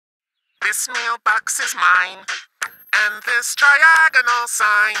This mailbox is mine, and this triagonal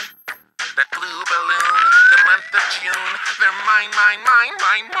sign. That blue balloon, the month of June, they're mine, mine, mine,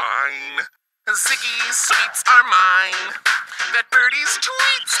 mine, mine. Ziggy's sweets are mine. That birdie's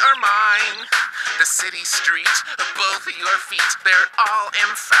tweets are mine. The city street, both of your feet, they're all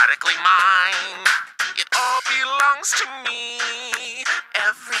emphatically mine. It all belongs to me,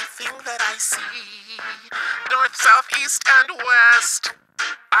 everything that I see. North, south, east, and west.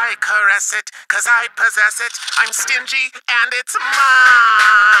 I caress it, 'cause I possess it. I'm stingy, and it's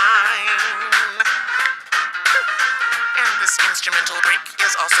mine. And this instrumental break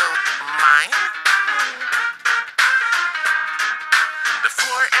is also mine. The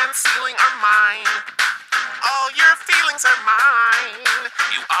floor and ceiling are mine. All your feelings are mine.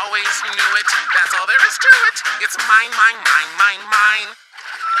 You always knew it, that's all there is to it. It's mine, mine, mine, mine, mine.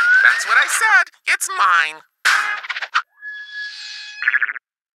 That's what I said, it's mine.